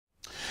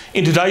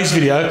In today's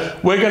video,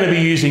 we're going to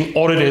be using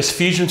Autodesk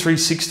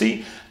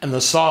FUSION360 and the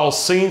Syil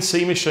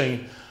CNC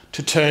machine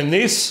to turn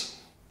this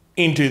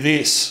into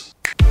this.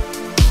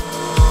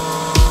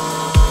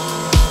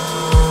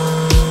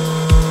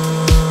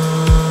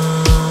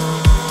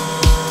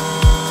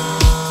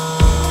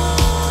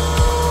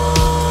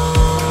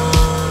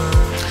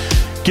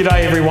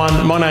 G'day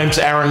everyone, my name's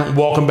Aaron.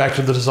 Welcome back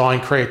to the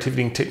Design,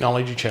 Creativity and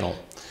Technology channel.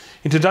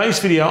 In today's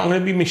video, I'm going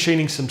to be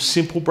machining some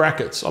simple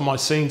brackets on my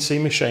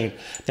CNC machine.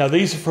 Now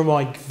these are from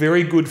my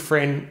very good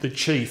friend, the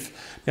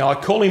Chief. Now I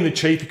call him the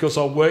Chief because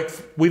I worked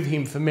with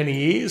him for many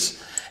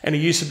years and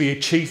he used to be a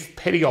Chief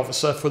Petty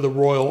Officer for the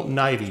Royal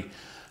Navy.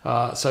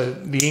 So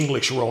the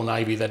English Royal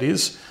Navy, that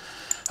is.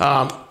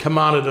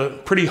 Commanded a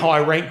pretty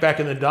high rank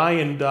back in the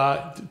day,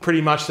 and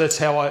pretty much that's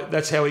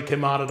how he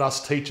commanded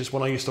us teachers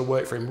when I used to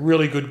work for him.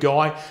 Really good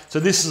guy.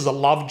 So this is a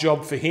love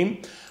job for him.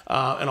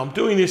 And I'm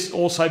doing this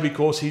also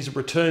because he's a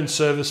returned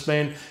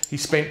serviceman. He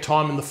spent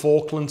time in the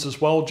Falklands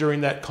as well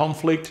during that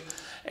conflict.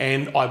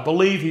 And I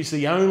believe he's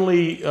the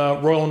only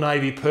Royal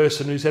Navy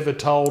person who's ever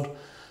told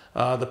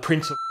the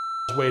Prince of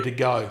where to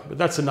go. But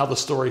that's another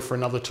story for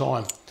another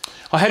time.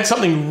 I had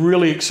something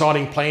really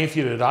exciting planned for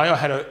you today. I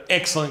had an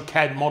excellent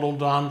CAD model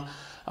done.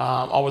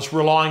 I was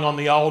relying on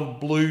the old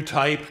blue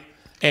tape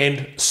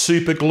and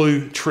super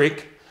glue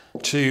trick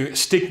to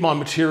stick my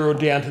material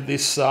down to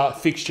this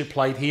fixture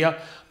plate here.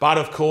 But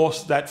of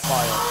course, that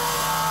failed.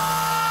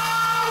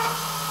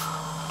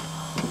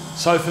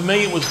 So for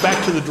me, it was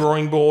back to the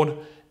drawing board,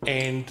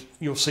 and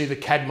you'll see the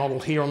CAD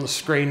model here on the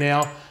screen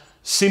now.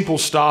 Simple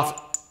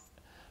stuff.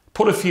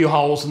 Put a few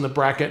holes in the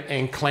bracket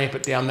and clamp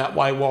it down that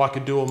way while I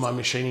could do all my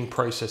machining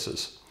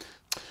processes.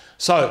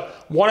 So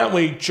why don't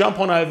we jump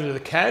on over to the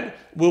CAD.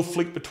 We'll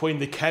flick between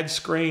the CAD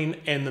screen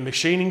and the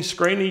machining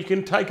screen, and you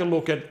can take a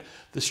look at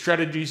the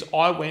strategies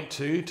I went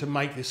to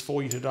make this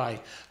for you today.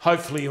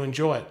 Hopefully you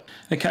enjoy it.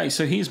 Okay,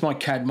 so here's my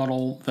CAD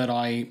model that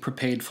I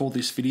prepared for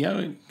this video.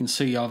 You can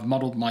see I've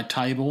modelled my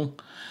table,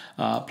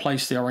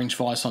 placed the orange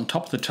vise on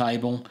top of the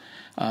table,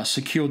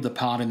 secured the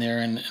part in there,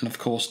 and of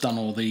course done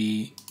all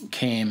the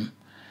cam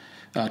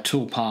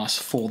tool pass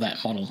for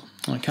that model.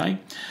 Okay,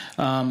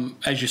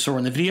 as you saw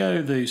in the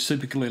video, the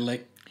super glue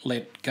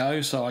let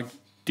go, so I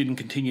didn't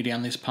continue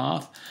down this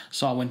path.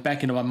 So I went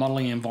back into my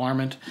modelling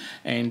environment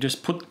and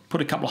just put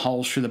a couple of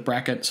holes through the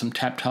bracket, some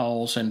tapped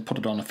holes, and put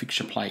it on a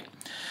fixture plate.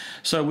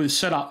 So with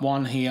setup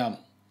one here,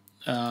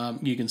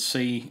 you can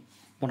see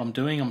what I'm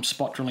doing. I'm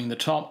spot drilling the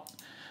top,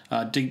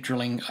 deep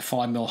drilling a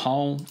 5mm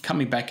hole,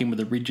 coming back in with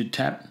a rigid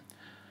tap,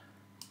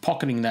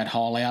 pocketing that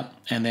hole out,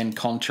 and then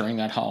contouring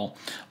that hole.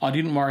 I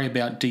didn't worry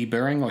about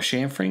deburring or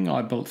chamfering.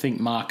 I think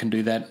Mark can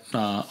do that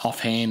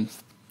offhand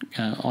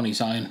on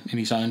his own, in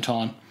his own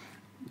time.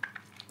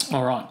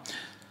 All right,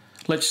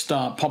 let's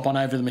pop on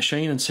over to the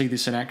machine and see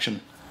this in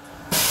action.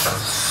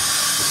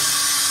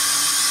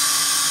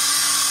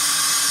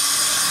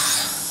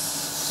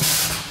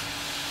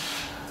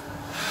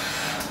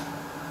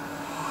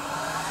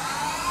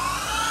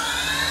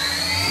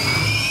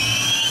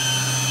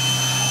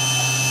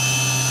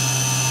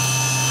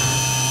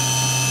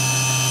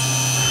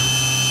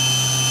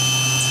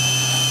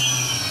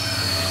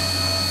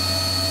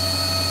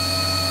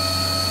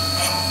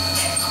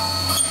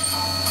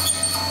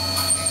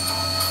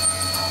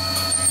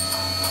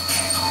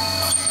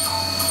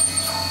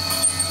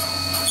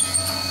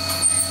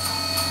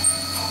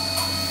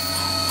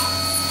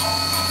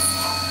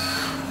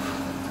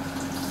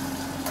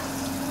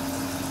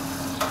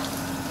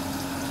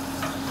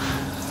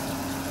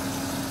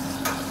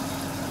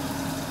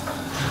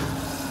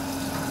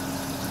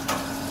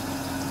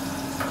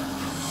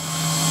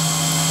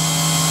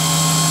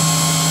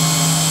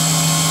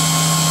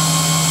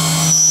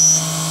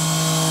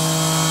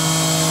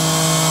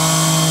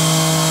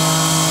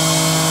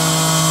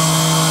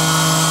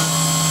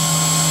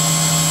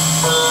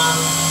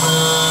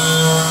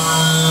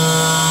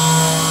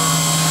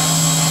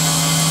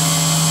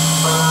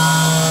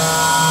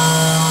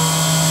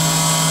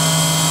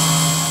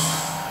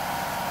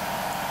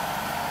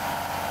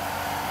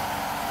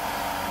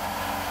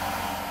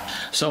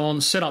 So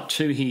on setup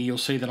 2 here, you'll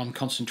see that I'm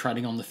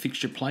concentrating on the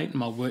fixture plate and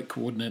my work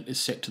coordinate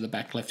is set to the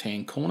back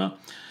left-hand corner.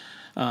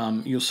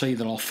 You'll see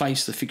that I'll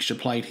face the fixture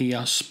plate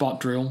here, spot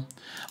drill.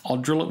 I'll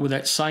drill it with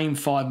that same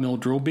 5mm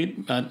drill bit.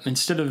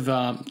 Instead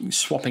of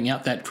swapping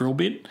out that drill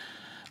bit,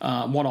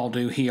 what I'll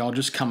do here, I'll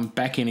just come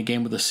back in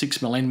again with a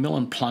 6mm end mill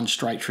and plunge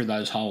straight through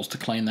those holes to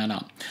clean that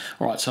up.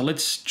 All right, so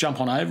let's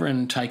jump on over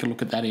and take a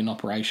look at that in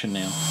operation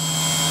now.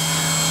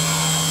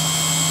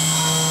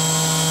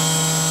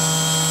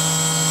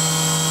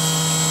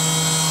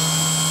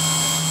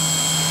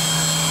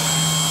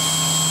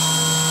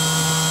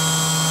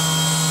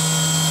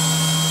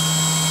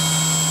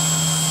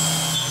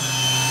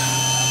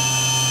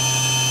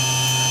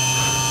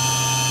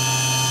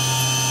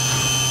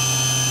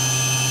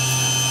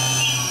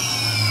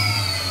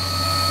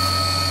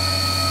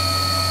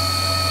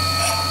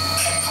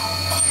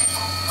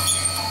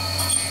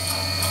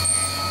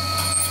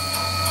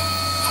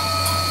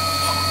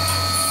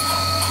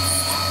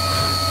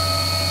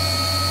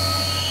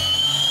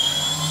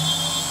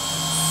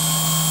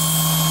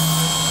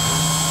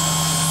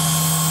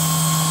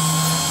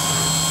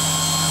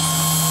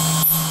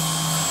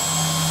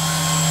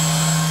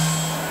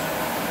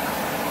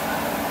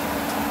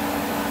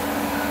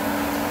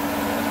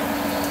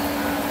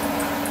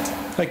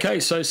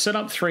 Okay, so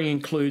setup 3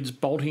 includes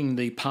bolting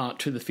the part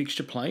to the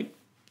fixture plate.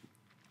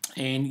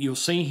 And you'll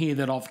see here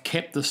that I've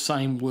kept the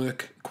same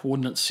work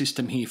coordinate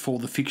system here for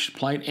the fixture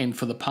plate and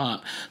for the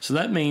part. So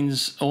that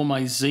means all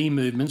my Z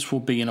movements will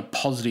be in a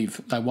positive,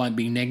 they won't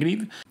be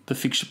negative. The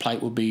fixture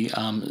plate will be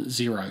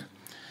 0.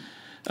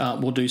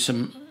 We'll do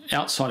some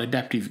outside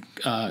adaptive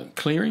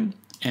clearing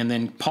and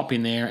then pop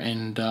in there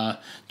and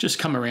just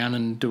come around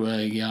and do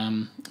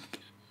an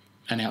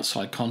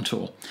outside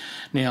contour.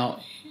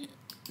 Now,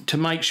 to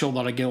make sure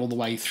that I get all the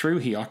way through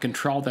here, I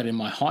control that in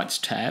my heights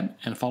tab,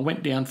 and if I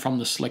went down from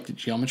the selected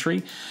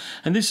geometry,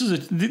 and this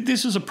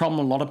is a problem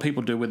a lot of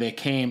people do with their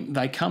CAM.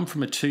 They come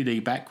from a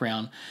 2D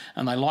background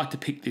and they like to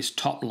pick this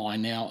top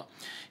line. Now,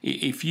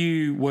 if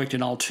you worked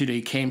in old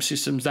 2D CAM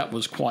systems, that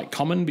was quite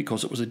common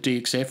because it was a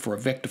DXF or a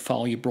vector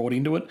file you brought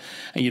into it,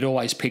 and you'd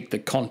always pick the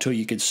contour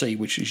you could see,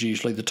 which is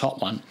usually the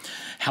top one.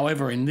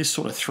 However, in this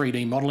sort of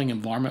 3D modeling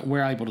environment,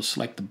 we're able to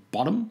select the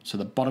bottom, so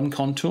the bottom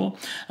contour,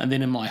 and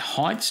then in my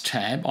heights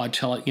tab, I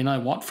tell it, you know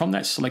what, from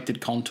that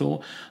selected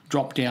contour,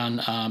 drop down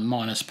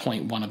minus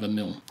 0.1 of a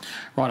mil.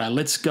 Righto,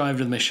 let's go over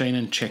to the machine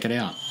and check it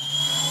out.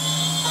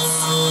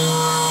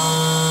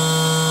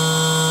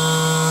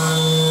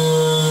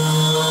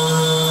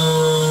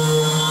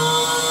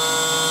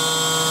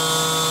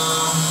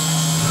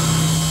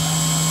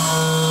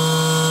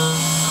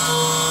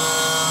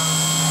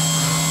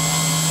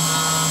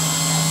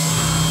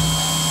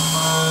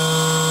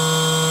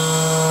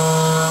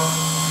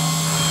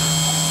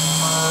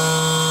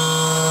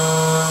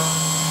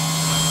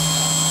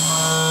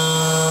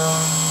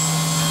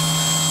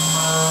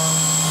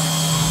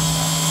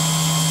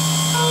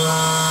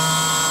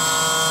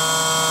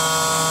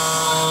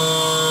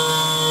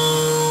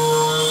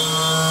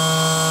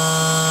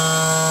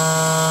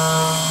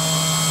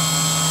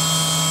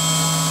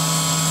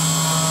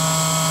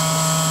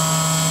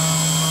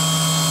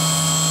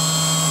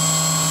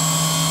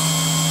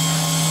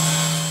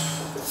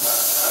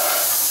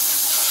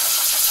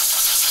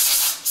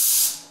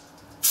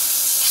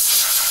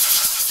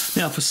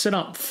 Now for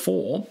setup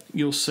 4,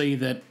 you'll see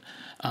that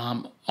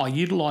I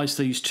utilise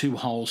these two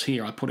holes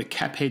here. I put a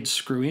cap head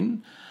screw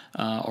in,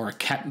 or a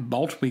cap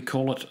bolt, we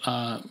call it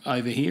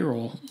over here,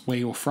 or where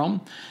you're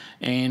from.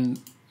 And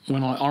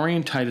when I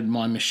orientated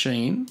my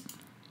machine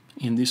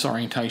in this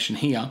orientation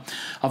here,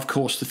 of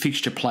course the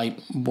fixture plate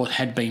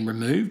had been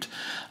removed.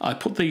 I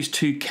put these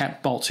two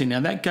cap bolts in. Now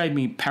that gave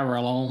me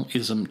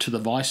parallelism to the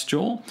vice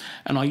jaw,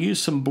 and I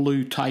used some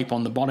blue tape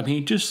on the bottom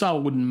here just so I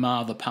wouldn't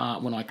mar the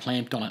part when I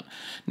clamped on it.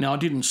 Now I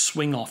didn't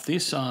swing off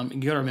this. You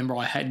got to remember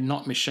I had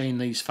not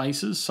machined these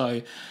faces,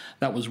 so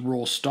that was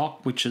raw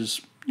stock, which is,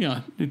 you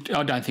know,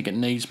 I don't think it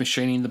needs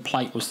machining. The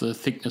plate was the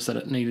thickness that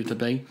it needed to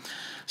be.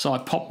 So I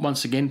popped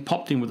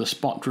in with a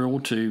spot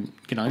drill to,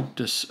 you know,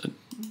 just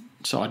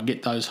so I'd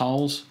get those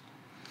holes.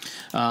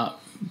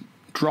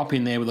 Drop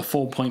in there with a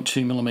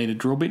 4.2mm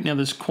drill bit. Now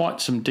there's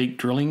quite some deep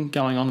drilling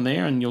going on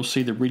there, and you'll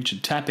see the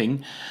rigid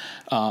tapping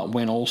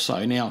when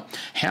also. Now,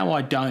 how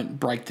I don't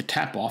break the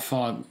tap off,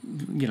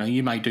 you know,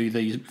 you may do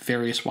these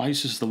various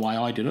ways. This is the way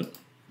I did it.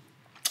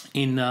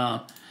 In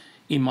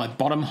my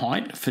bottom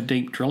height for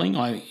deep drilling,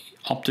 I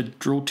opted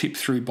drill tip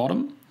through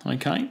bottom,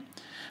 okay,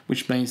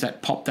 which means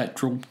that pop that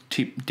drill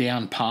tip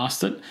down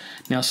past it.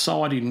 Now,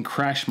 so I didn't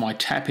crash my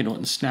tap into it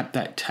and snap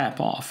that tap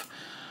off,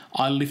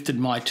 I lifted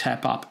my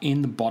tap up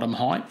in the bottom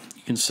height.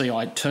 You can see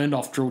I turned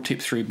off drill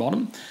tip through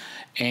bottom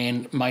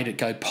and made it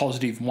go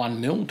positive 1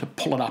 mil to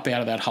pull it up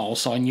out of that hole,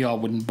 so I knew I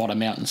wouldn't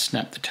bottom out and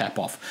snap the tap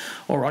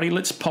off. Alrighty,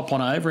 let's pop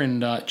on over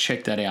and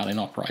check that out in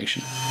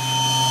operation.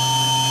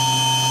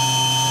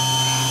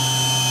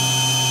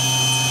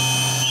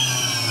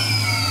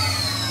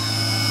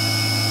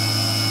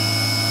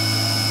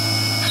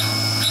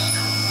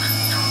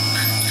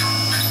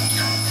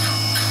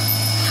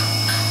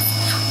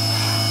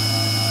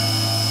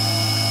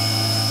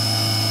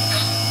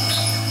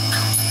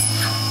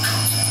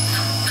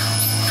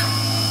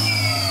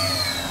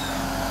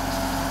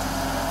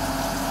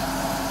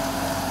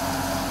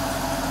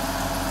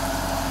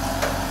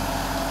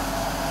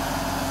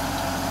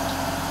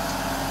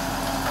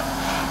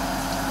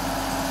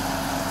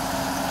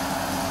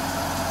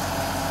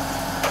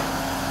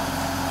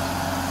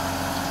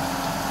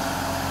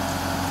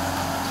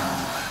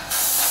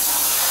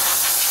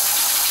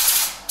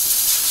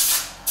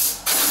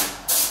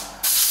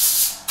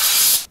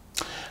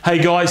 Hey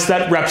guys,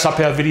 that wraps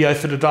up our video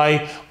for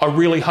today. I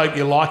really hope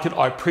you liked it.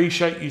 I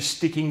appreciate you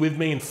sticking with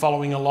me and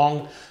following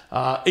along,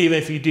 even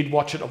if you did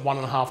watch it at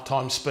 1.5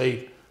 times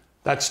speed.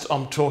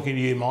 I'm talking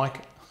to you,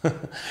 Mike.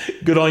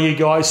 Good on you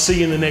guys. See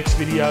you in the next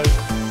video.